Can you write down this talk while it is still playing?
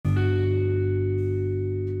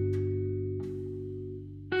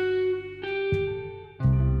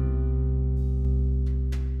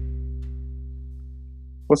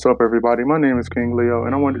What's up, everybody? My name is King Leo,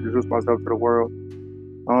 and I want to introduce myself to the world.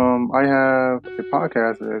 I have a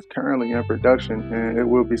podcast that is currently in production, and it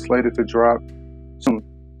will be slated to drop soon.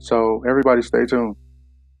 So, everybody, stay tuned.